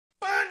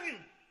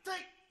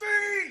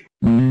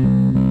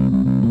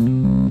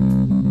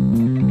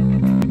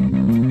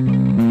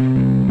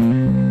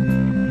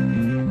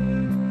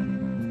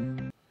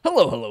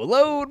Hello, hello,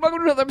 hello, and welcome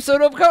to another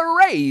episode of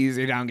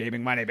Crazy Town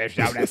Gaming. My name is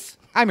Jonas.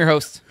 I'm your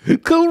host.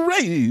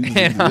 Crazy.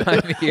 And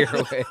I'm here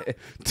with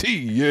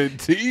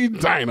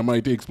TNT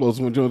Dynamite, the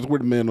explosive one. Jones, we're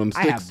the man on the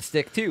I sticks. have the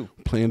stick too.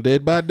 Playing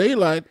Dead by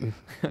Daylight.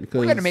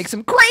 We're gonna make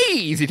some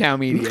Crazy Town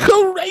media.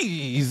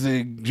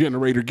 Crazy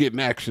generator getting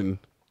action.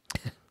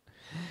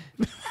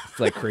 It's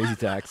like Crazy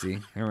Taxi.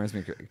 It reminds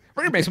me.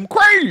 We're gonna make some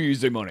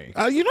crazy money.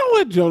 You know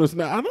what, Jonas?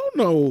 Now I don't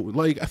know.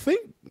 Like I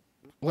think.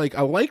 Like,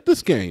 I like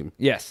this game.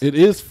 Yes. It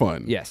is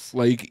fun. Yes.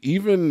 Like,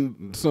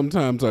 even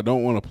sometimes I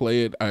don't want to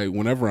play it.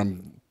 Whenever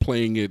I'm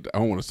playing it, I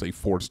don't want to say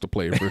forced to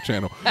play it for the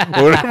channel. But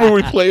whenever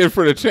we play it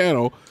for the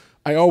channel,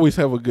 I always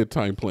have a good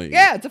time playing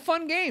Yeah, it's a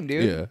fun game,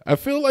 dude. Yeah. I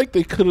feel like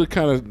they could have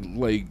kind of,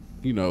 like,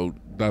 you know,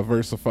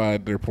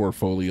 diversified their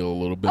portfolio a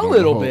little bit. A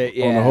little bit,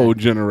 yeah. On the whole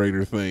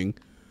generator thing.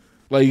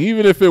 Like,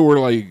 even if it were,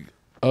 like,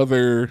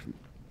 other,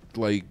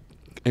 like,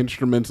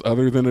 instruments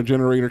other than a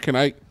generator, can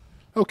I...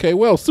 Okay,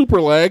 well,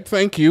 super lag,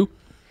 thank you.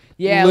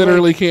 Yeah,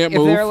 literally like, can't if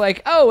move. If they're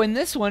like, oh, in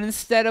this one,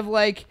 instead of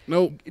like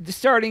nope.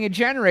 starting a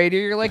generator,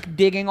 you're like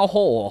digging a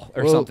hole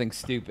or something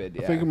stupid.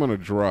 Yeah. I think I'm gonna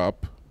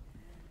drop.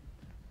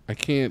 I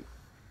can't.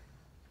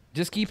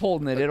 Just keep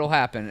holding it. It'll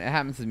happen. It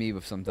happens to me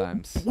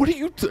sometimes. What are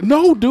you?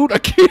 No, dude, I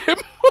can't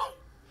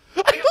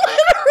move. I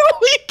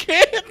literally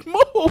can't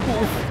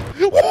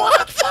move.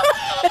 What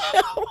the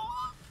hell?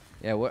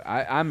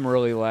 Yeah, I'm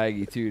really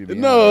laggy too. To be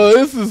no,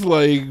 honest. this is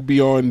like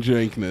beyond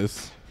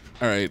jankness.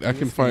 All right, I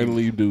can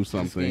finally do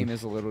something. This game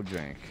is a little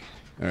jank.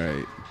 All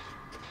right.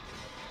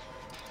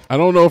 I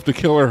don't know if the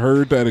killer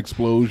heard that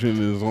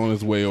explosion is on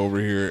his way over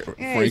here. Yeah,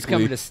 frankly, he's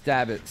coming to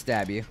stab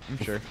you, I'm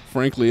sure.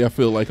 Frankly, I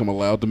feel like I'm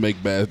allowed to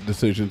make bad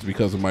decisions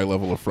because of my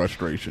level of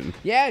frustration.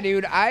 Yeah,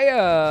 dude,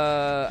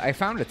 I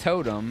found a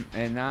totem,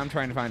 and now I'm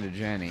trying to find a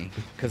Jenny,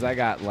 because I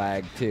got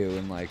lagged too,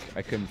 and like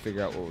I couldn't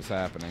figure out what was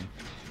happening.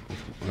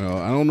 Well,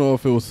 I don't know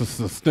if it was a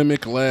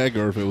systemic lag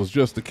or if it was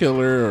just the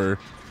killer or...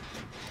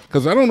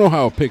 Because I don't know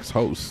how it picks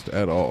host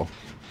at all.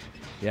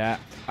 Yeah,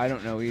 I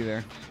don't know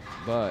either,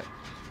 but...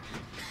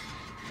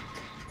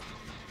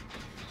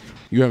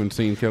 You haven't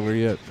seen Killer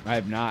yet? I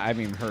have not. I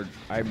haven't even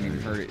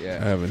heard it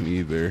yet. I haven't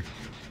either.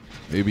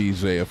 Maybe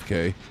he's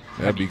AFK.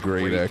 That'd be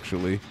great,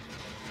 actually.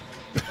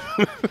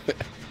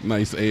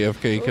 Nice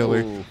AFK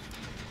killer. Ooh.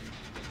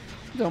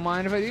 Don't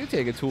mind if I do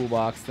take a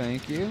toolbox,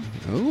 thank you.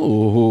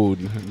 Oh,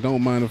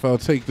 don't mind if I'll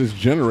take this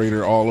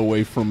generator all the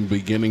way from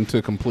beginning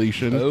to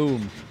completion.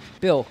 Boom.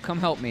 Bill, come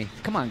help me.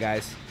 Come on,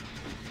 guys.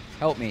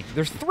 Help me.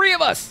 There's 3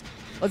 of us.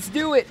 Let's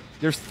do it.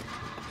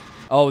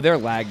 Oh, they're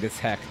lagged as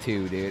heck,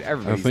 too, dude.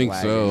 Everybody's I think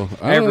lagging. so.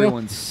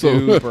 Everyone's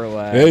super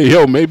lagged. Hey,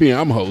 yo, maybe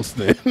I'm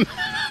hosting.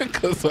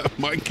 Because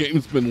my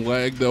game's been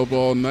lagged up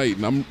all night,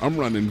 and I'm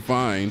running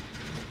fine.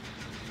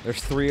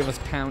 There's 3 of us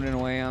pounding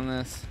away on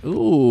this.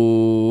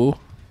 Ooh.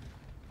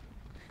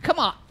 Come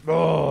on.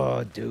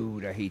 Oh,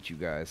 dude, I hate you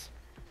guys.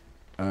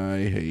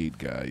 I hate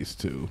guys,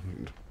 too.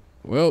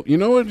 Well, you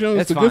know what, Jones?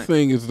 That's the fine. good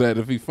thing is that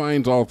if he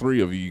finds all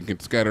 3 of you, you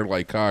can scatter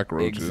like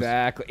cockroaches.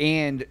 Exactly.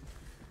 And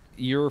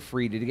you're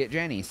free to get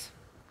Jennies.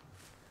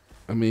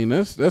 I mean,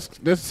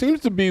 that seems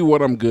to be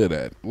what I'm good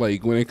at.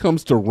 Like, when it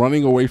comes to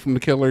running away from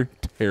the killer,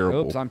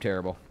 terrible. Oops, I'm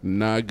terrible.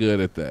 Not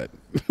good at that.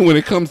 When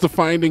it comes to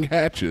finding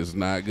hatches,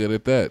 not good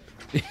at that.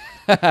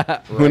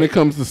 Right. When it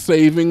comes to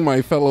saving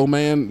my fellow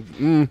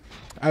man,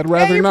 I'd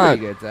rather you're not.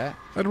 pretty good at that.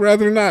 I'd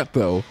rather not,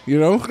 though. You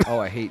know. Oh,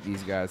 I hate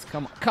these guys.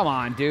 Come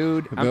on,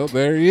 dude. Well,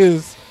 there he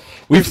is.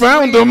 We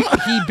found him.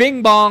 He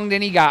bing-bonged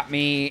and he got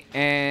me,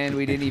 and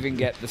we didn't even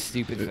get the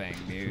stupid thing,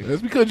 dude.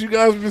 That's because you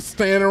guys were just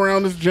standing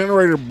around this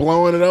generator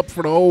blowing it up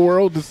for the whole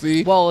world to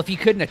see. Well, if he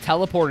couldn't have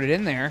teleported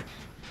in there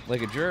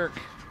like a jerk.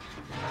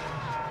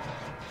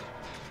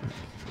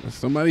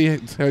 Somebody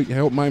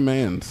help my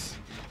mans.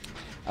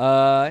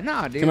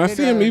 No, dude. Can I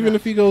see him even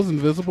if he goes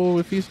invisible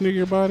if he's near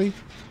your body?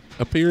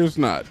 Appears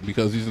not,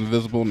 because he's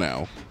invisible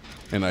now,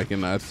 and I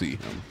cannot see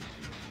him.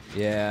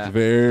 Yeah.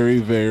 Very,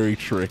 very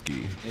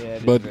tricky. Yeah, it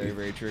is but very,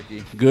 very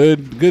tricky.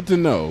 Good to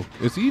know.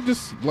 Is he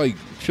just, like,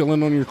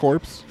 chilling on your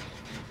corpse?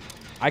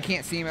 I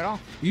can't see him at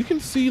all. You can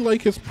see,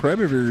 like, his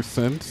predator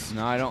sense.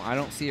 No, I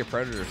don't see a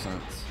predator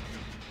sense.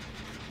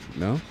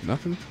 No?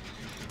 Nothing?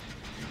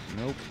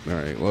 Nope. All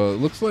right. Well, it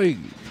looks like...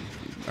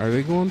 Are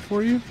they going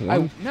for you?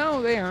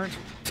 No, they aren't.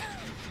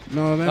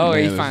 No, that oh, man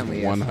he is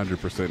finally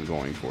 100%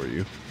 going for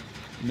you.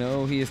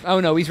 No, he is. Oh,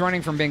 no, he's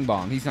running from Bing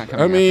Bong. He's not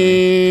coming I after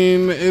me.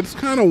 mean, it's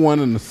kind of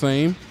one and the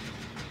same.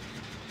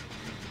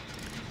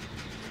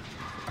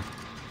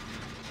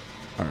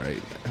 All right.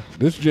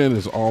 This gen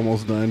is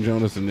almost done,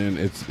 Jonas, and then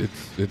it's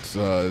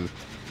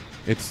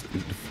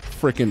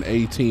freaking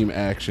A-team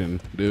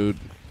action, dude.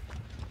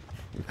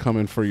 We're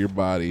coming for your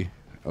body.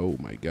 Oh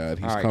my God,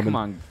 he's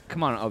coming.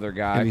 Come on, other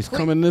guy. And he's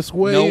coming this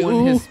way. No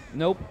one has.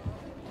 Nope.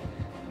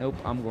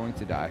 I'm going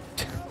to die.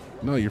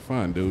 No, you're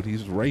fine, dude.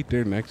 He's right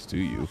there next to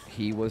you.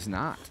 He was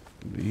not.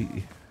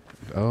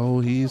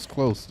 He's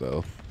close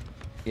though.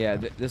 Yeah,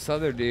 this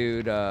other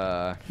dude.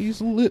 He's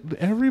lit.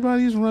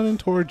 Everybody's running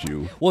towards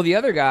you. Well, the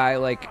other guy,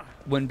 like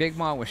when Big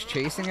Mom was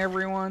chasing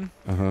everyone,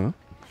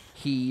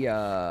 he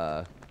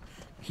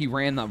he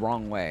ran the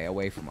wrong way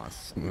away from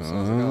us. So I was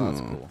like, oh,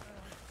 that's cool.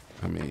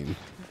 I mean,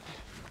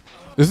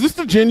 is this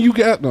the gen you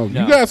got? No,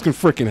 No. you guys can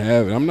freaking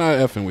have it. I'm not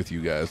effing with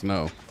you guys.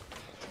 No.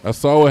 I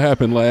saw what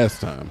happened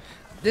last time.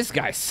 This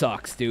guy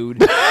sucks, dude.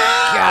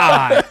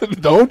 God.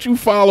 Don't you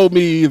follow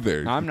me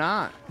either. I'm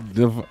not.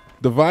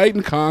 Divide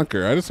and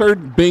conquer. I just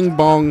heard bing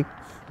bong.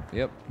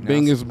 Yep.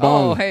 Bing is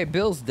bong. Oh, hey,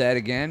 Bill's dead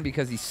again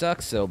because he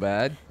sucks so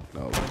bad.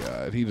 Oh,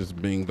 God. He just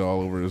binged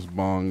all over his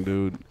bong,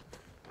 dude.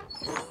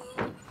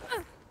 All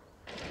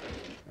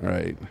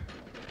right.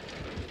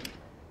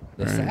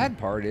 The sad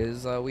part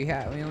is we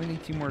only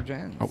need 2 more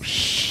gens. Oh,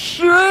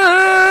 shit!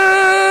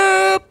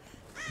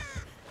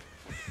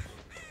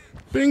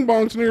 Bing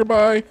bong's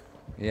nearby.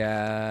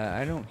 Yeah,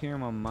 I don't hear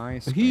him on my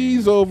screen.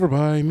 He's over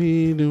by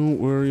me. Don't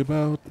worry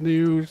about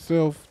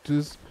yourself.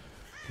 Just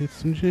hit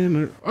some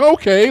gin.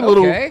 Okay,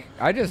 little. Okay,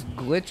 I just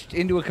glitched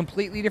into a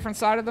completely different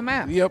side of the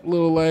map. Yep,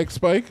 little lag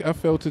spike. I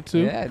felt it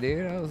too. Yeah,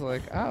 dude. I was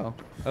like, oh,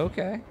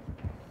 okay.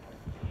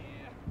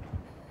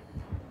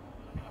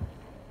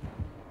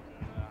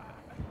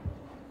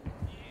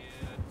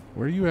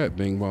 Where you at,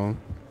 Bing Bong?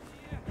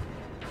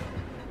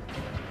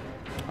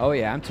 Oh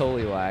yeah, I'm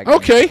totally lagging.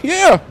 Okay,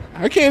 yeah.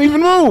 I can't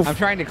even move. I'm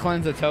trying to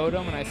cleanse a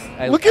totem, and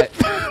I Look at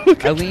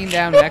I lean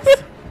down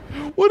next.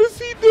 What is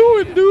he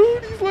doing,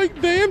 dude? He's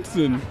like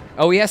dancing.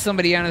 Oh, he has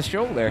somebody on his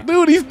shoulder.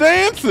 Dude, he's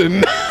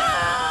dancing.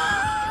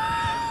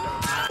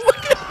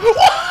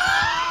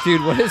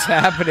 Dude, what is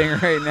happening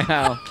right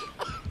now?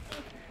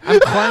 I'm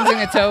cleansing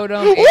a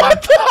totem.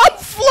 What? I'm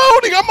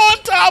floating. I'm on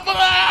top of the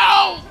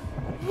house.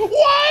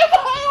 Why am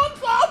I on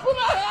top of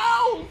the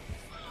house?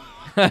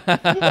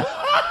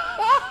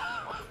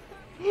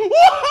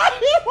 Why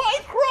am I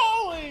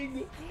crawling?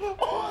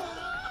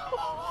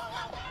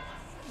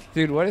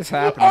 Dude, what is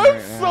happening I'm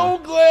right now? so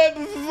glad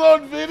this is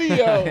on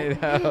video.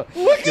 I know.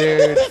 Look at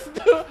Dude. this.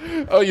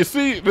 Oh, you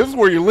see, this is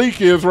where your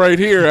leak is right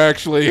here,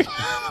 actually.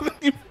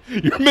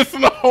 You're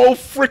missing a whole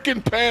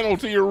freaking panel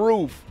to your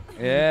roof.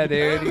 Yeah,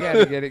 dude, you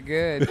gotta get it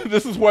good.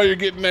 This is why you're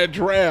getting that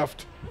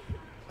draft.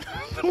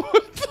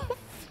 What the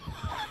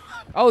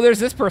Oh, there's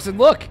this person.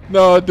 Look.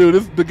 No,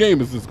 dude, the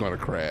game is just gonna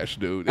crash,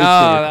 dude. It's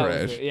gonna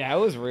crash. Yeah, it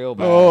was real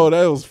bad. Oh,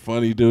 that was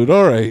funny, dude.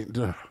 All right,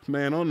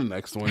 man. On the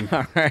next one.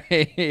 All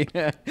right.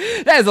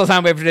 That is all the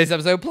time we have for today's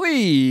episode.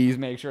 Please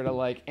make sure to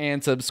like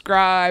and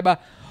subscribe.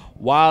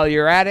 While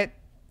you're at it,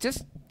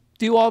 just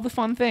do all the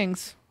fun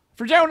things.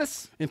 For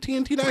Jonas And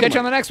TNT we'll Dinomight. catch you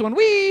on the next one.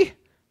 We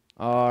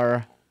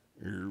are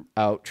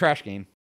out. Trash game.